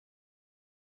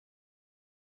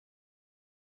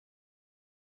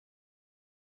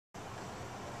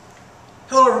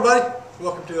Hello everybody,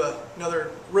 welcome to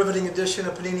another riveting edition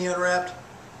of Panini Unwrapped.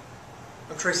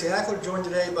 I'm Tracy Hackler, joined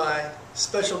today by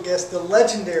special guest, the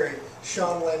legendary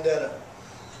Sean Landeta.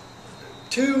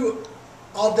 2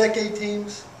 all-decade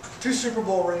teams, 2 Super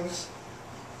Bowl rings,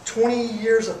 20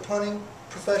 years of punting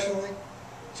professionally,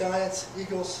 Giants,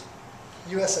 Eagles,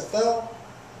 USFL,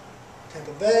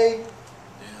 Tampa Bay.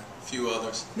 Yeah, a few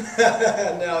others.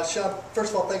 Now, Sean,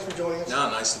 first of all, thanks for joining us. No,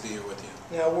 nice to be here with you.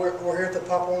 Now, we're here at the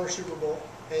Pop Warner Super Bowl,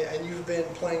 and you've been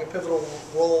playing a pivotal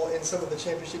role in some of the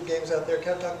championship games out there.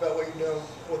 Kind of talk about what you're doing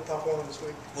with Pop Warner this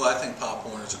week. Well, I think Pop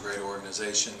Warner is a great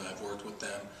organization. I've worked with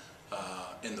them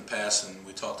in the past, and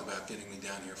we talked about getting me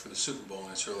down here for the Super Bowl,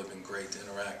 and it's really been great to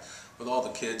interact with all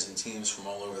the kids and teams from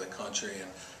all over the country and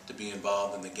to be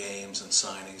involved in the games and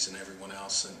signings and everyone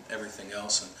else and everything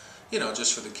else. And, you know,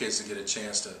 just for the kids to get a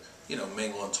chance to, you know,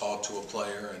 mingle and talk to a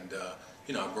player. And,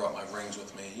 you know, I brought my rings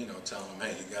with me, you know, telling them,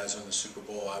 hey, you guys are in the Super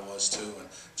Bowl, I was too, and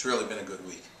it's really been a good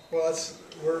week. Well,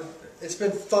 it's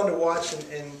been fun to watch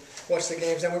and watch the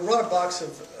games. And we brought a box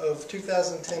of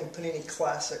 2010 Panini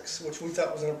Classics, which we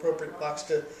thought was an appropriate box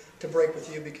to break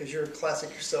with you because you're a classic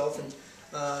yourself. And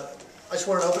I just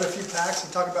wanted to open a few packs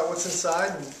and talk about what's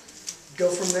inside and go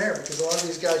from there, because a lot of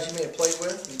these guys you may have played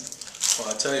with. Well,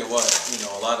 I tell you what, you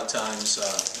know, a lot of times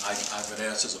I've been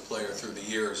asked as a player through the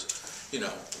years, you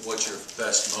know, what's your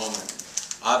best moment?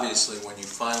 Obviously, when you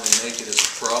finally make it as a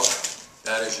pro,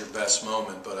 that is your best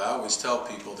moment. But I always tell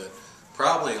people that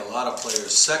probably a lot of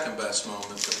players' second best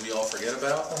moment that we all forget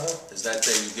about is that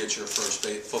day you get your first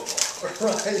football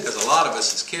card. Right. Because a lot of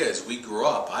us as kids, we grew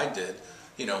up, I did,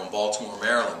 you know, in Baltimore,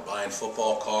 Maryland, buying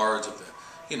football cards of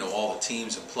the, you know, all the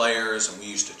teams and players, and we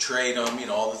used to trade them, you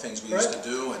know, all the things we used to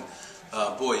do.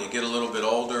 And boy, you get a little bit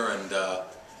older and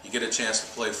you get a chance to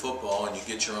play football and you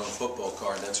get your own football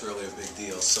card. That's really a big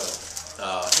deal. So,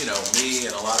 you know, me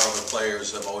and a lot of other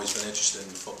players have always been interested in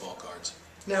football cards.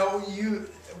 Now,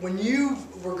 when you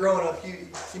were growing up,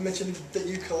 you mentioned that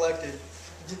you collected.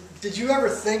 Did you ever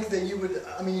think that you would,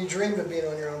 I mean, you dreamed of being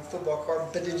on your own football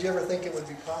card, but did you ever think it would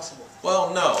be possible?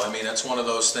 Well, no. I mean, that's one of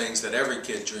those things that every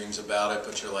kid dreams about it,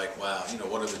 but you're like, wow, you know,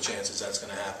 what are the chances that's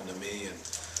going to happen to me? And,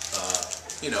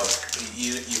 you know,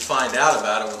 you find out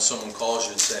about it when someone calls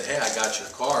you and says, hey, I got your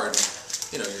card. And,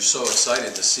 you know, you're so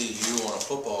excited to see you on a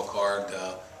football card.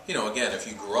 You know, again, if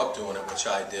you grew up doing it, which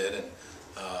I did, and,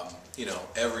 you know,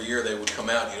 every year they would come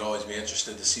out, you'd always be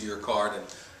interested to see your card. And,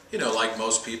 you know, like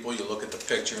most people, you look at the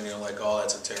picture and you're like, oh,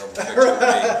 that's a terrible picture of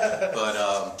me.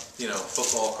 But, you know,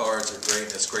 football cards are great,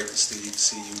 and it's great to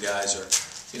see you guys are,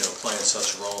 you know, playing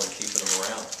such a role and keeping them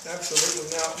around. Absolutely.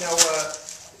 Now,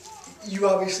 you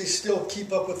obviously still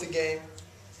keep up with the game,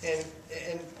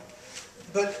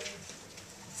 but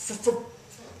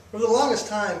for the longest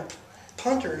time,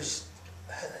 punters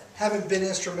haven't been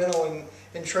instrumental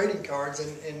in trading cards,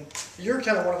 and you're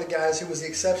kind of one of the guys who was the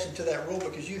exception to that rule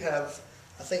because you have,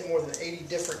 I think, more than 80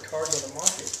 different cards on the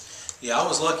market. Yeah, I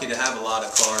was lucky to have a lot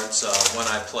of cards when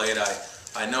I played.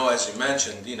 I know, as you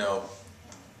mentioned, you know,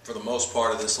 for the most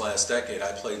part of this last decade,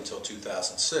 I played until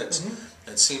 2006.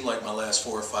 It seemed like my last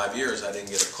 4 or 5 years I didn't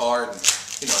get a card. And,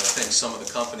 you know, I think some of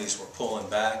the companies were pulling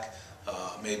back,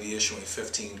 maybe issuing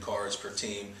 15 cards per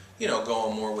team, you know,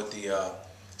 going more with the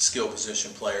skill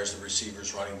position players, the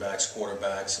receivers, running backs,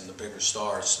 quarterbacks, and the bigger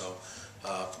stars. So,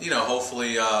 you know,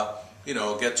 hopefully, you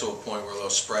know, get to a point where they'll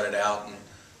spread it out and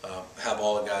have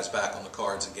all the guys back on the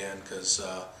cards again, because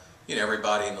you know,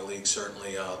 everybody in the league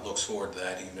certainly looks forward to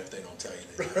that, even if they don't tell you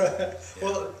they do. Yeah.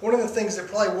 Well, one of the things that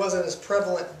probably wasn't as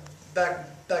prevalent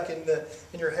back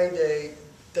in your heyday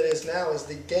that is now is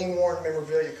the game-worn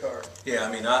memorabilia card. Yeah,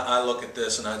 I mean, I look at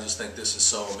this and I just think this is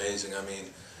so amazing. I mean,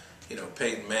 you know,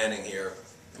 Peyton Manning here,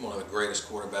 one of the greatest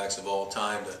quarterbacks of all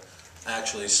time, to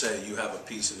actually say you have a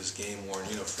piece of his game-worn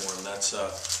uniform, that's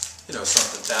you know,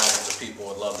 something thousands of people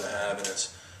would love to have, and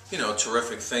it's, you know,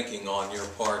 terrific thinking on your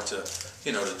part to,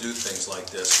 you know, to do things like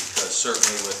this, because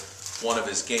certainly with one of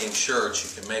his game shirts,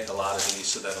 you can make a lot of these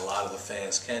so that a lot of the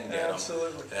fans can get them.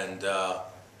 Absolutely. And,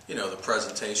 you know, the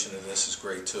presentation of this is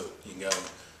great too. You can go and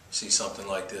see something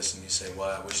like this and you say,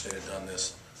 wow, I wish they'd have done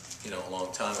this, you know, a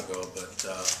long time ago, but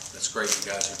it's great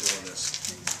you guys are doing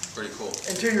this. Pretty cool.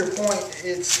 And to your point,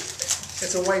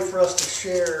 it's a way for us to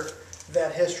share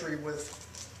that history with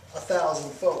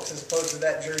 1,000 folks, as opposed to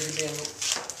that jersey being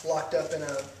locked up in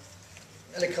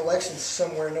a collection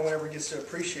somewhere no one ever gets to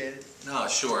appreciate it. No,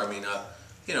 sure. I mean,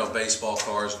 you know, baseball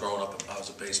cards. Growing up, I was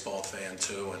a baseball fan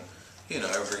too, and you know,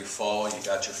 every fall you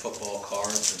got your football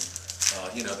cards,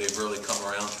 and you know, they've really come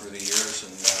around through the years,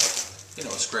 and you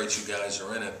know, it's great you guys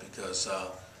are in it, because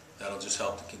that'll just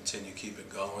help to continue keep it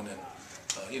going, and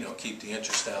you know, keep the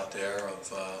interest out there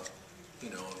of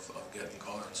of getting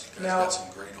cards. You guys Now, got some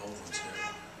great old ones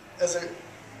there.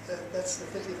 That's the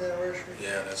 50th anniversary.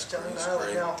 Yeah, that's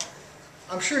great. Now,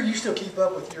 I'm sure you still keep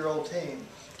up with your old team.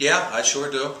 Yeah, I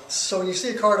sure do. So when you see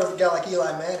a card of a guy like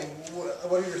Eli Manning,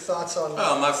 what are your thoughts on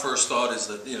that? My first thought is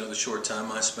that, the short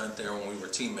time I spent there when we were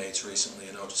teammates recently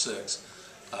in '06,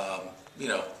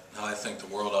 I think the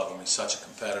world of him. He's such a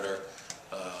competitor,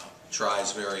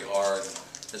 tries very hard,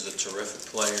 is a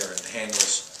terrific player, and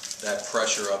handles that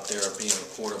pressure up there of being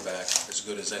a quarterback as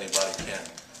good as anybody can.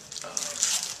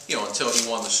 Until he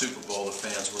won the Super Bowl, the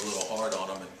fans were a little hard on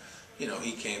him, and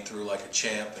he came through like a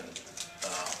champ, and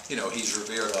he's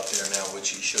revered up there now, which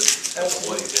he should be because of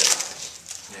what he did.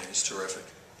 Yeah, he's terrific.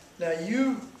 Now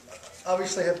you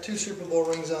obviously have 2 Super Bowl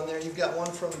rings on there. You've got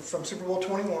one from Super Bowl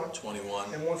 21.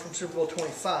 21. And one from Super Bowl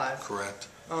 25. Correct.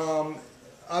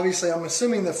 Obviously, I'm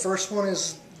assuming the first one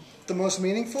is the most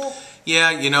meaningful?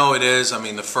 Yeah, it is. I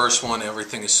mean, the first one,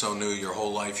 everything is so new. Your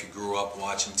whole life, you grew up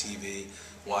watching TV,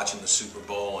 watching the Super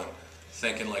Bowl, and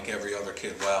thinking like every other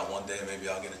kid, wow, one day maybe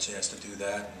I'll get a chance to do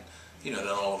that. And, then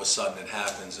all of a sudden it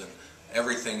happens, and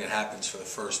everything that happens for the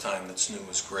first time that's new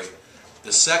is great.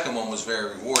 The second one was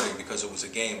very rewarding because it was a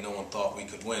game no one thought we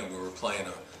could win. We were playing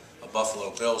a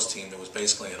Buffalo Bills team that was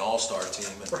basically an all-star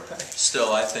team, and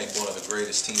still, I think, one of the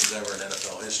greatest teams ever in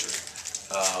NFL history.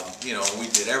 We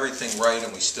did everything right,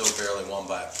 and we still barely won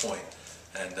by a point.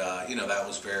 And, that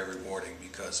was very rewarding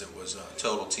because it was a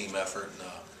total team effort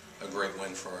and a great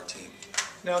win for our team.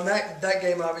 Now, in that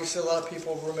game, obviously, a lot of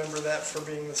people remember that for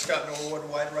being the Scott Norwood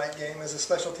wide right game as a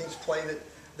special teams play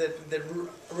that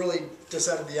really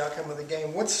decided the outcome of the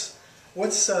game.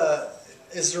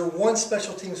 Is there one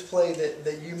special teams play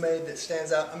that you made that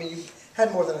stands out? I mean, you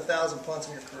had more than 1,000 punts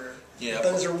in your career. Yeah.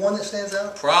 But is there one that stands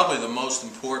out? Probably the most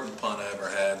important punt I ever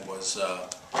had was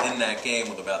in that game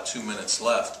with about 2 minutes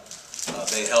left.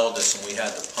 They held us and we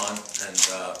had to punt, and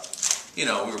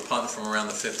we were punting from around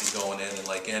the 50 going in, and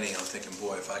like any, I'm thinking,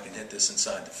 boy, if I can hit this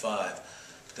inside the 5.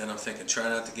 Then I'm thinking, try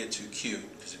not to get too cute,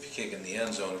 because if you kick in the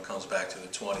end zone, it comes back to the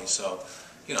 20. So,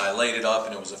 I laid it up,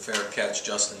 and it was a fair catch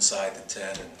just inside the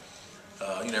 10.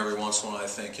 And, every once in a while I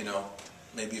think,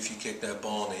 maybe if you kick that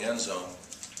ball in the end zone,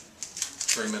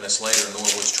 3 minutes later,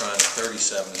 Norwood's trying a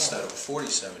 37 instead of a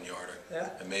 47-yarder,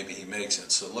 and maybe he makes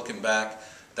it. So looking back,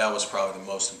 that was probably the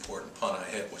most important punt I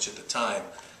hit, which at the time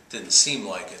didn't seem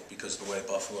like it because of the way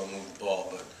Buffalo moved the ball,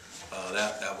 but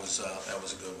that was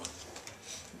a good one.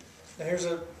 Now here's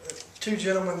 2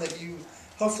 gentlemen that you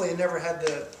hopefully never had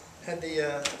the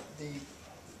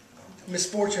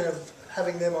misfortune of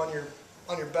having them on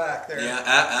your back there. Yeah,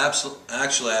 absolutely.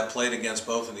 Actually, I played against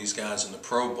both of these guys in the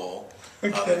Pro Bowl.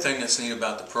 Okay. The thing that's neat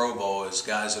about the Pro Bowl is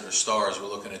guys that are stars. We're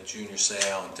looking at Junior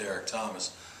Seau and Derek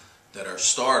Thomas that are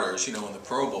starters. In the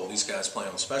Pro Bowl, these guys play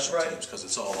on special teams because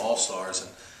it's all stars.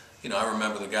 And I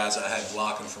remember the guys I had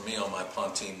blocking for me on my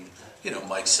punt team.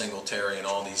 Mike Singletary and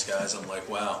all these guys. I'm like,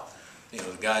 wow.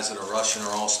 The guys that are rushing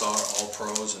are all-star,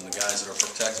 all-pros, and the guys that are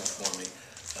protecting for me,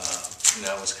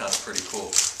 that was kind of pretty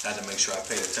cool. I had to make sure I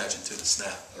paid attention to the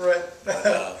snap. Right. But,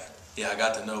 I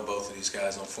got to know both of these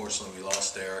guys. Unfortunately, we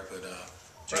lost Derek, but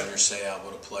Junior Seau,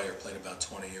 what a player, played about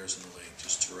 20 years in the league.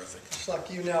 Just terrific. Just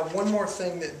like you. Now, one more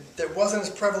thing that wasn't as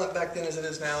prevalent back then as it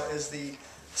is now is the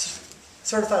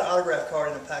certified autograph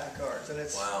card in the pack of cards. And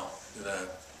it's, wow, look at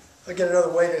that. Again,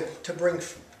 another way to bring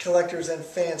collectors and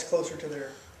fans closer to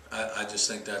their... I just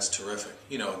think that's terrific.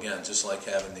 Again, just like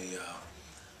having the,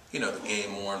 the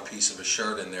game-worn piece of a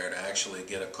shirt in there, to actually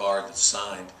get a card that's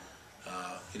signed,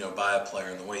 by a player,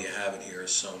 and the way you have it here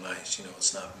is so nice.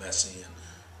 It's not messy and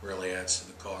really adds to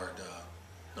the card.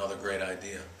 Another great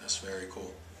idea. That's very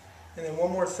cool. And then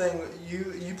one more thing,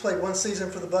 you played 1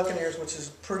 season for the Buccaneers, which is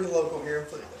pretty local here.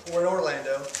 We're in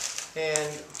Orlando, and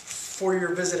for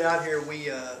your visit out here,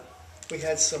 we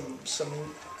had some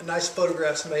nice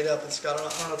photographs made up. And Scott, I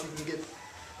don't know if you can get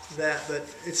that, but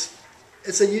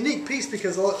it's a unique piece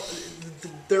because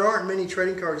there aren't many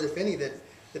trading cards, if any,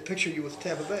 that picture you with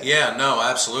Tampa Bay. Yeah, no,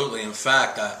 absolutely. In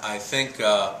fact, I think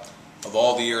of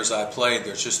all the years I played,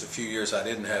 there's just a few years I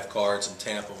didn't have cards, and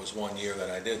Tampa was 1 year that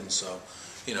I didn't. So,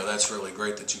 that's really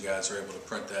great that you guys are able to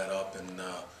print that up, and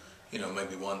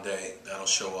maybe one day that'll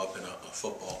show up in a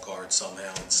football card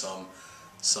somehow in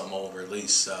some old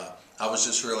release. I was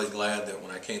just really glad that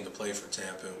when I came to play for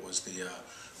Tampa, it was the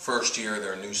first year of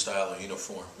their new style of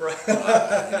uniform. Right.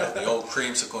 The old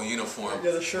creamsicle uniform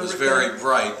was very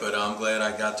bright, but I'm glad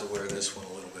I got to wear this one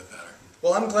a little bit better.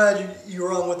 Well, I'm glad you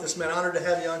were on with us, man. Honored to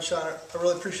have you on, Sean. I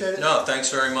really appreciate it. No,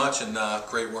 thanks very much, and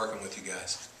great working with you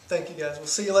guys. Thank you, guys. We'll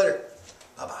see you later.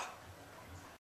 Bye-bye.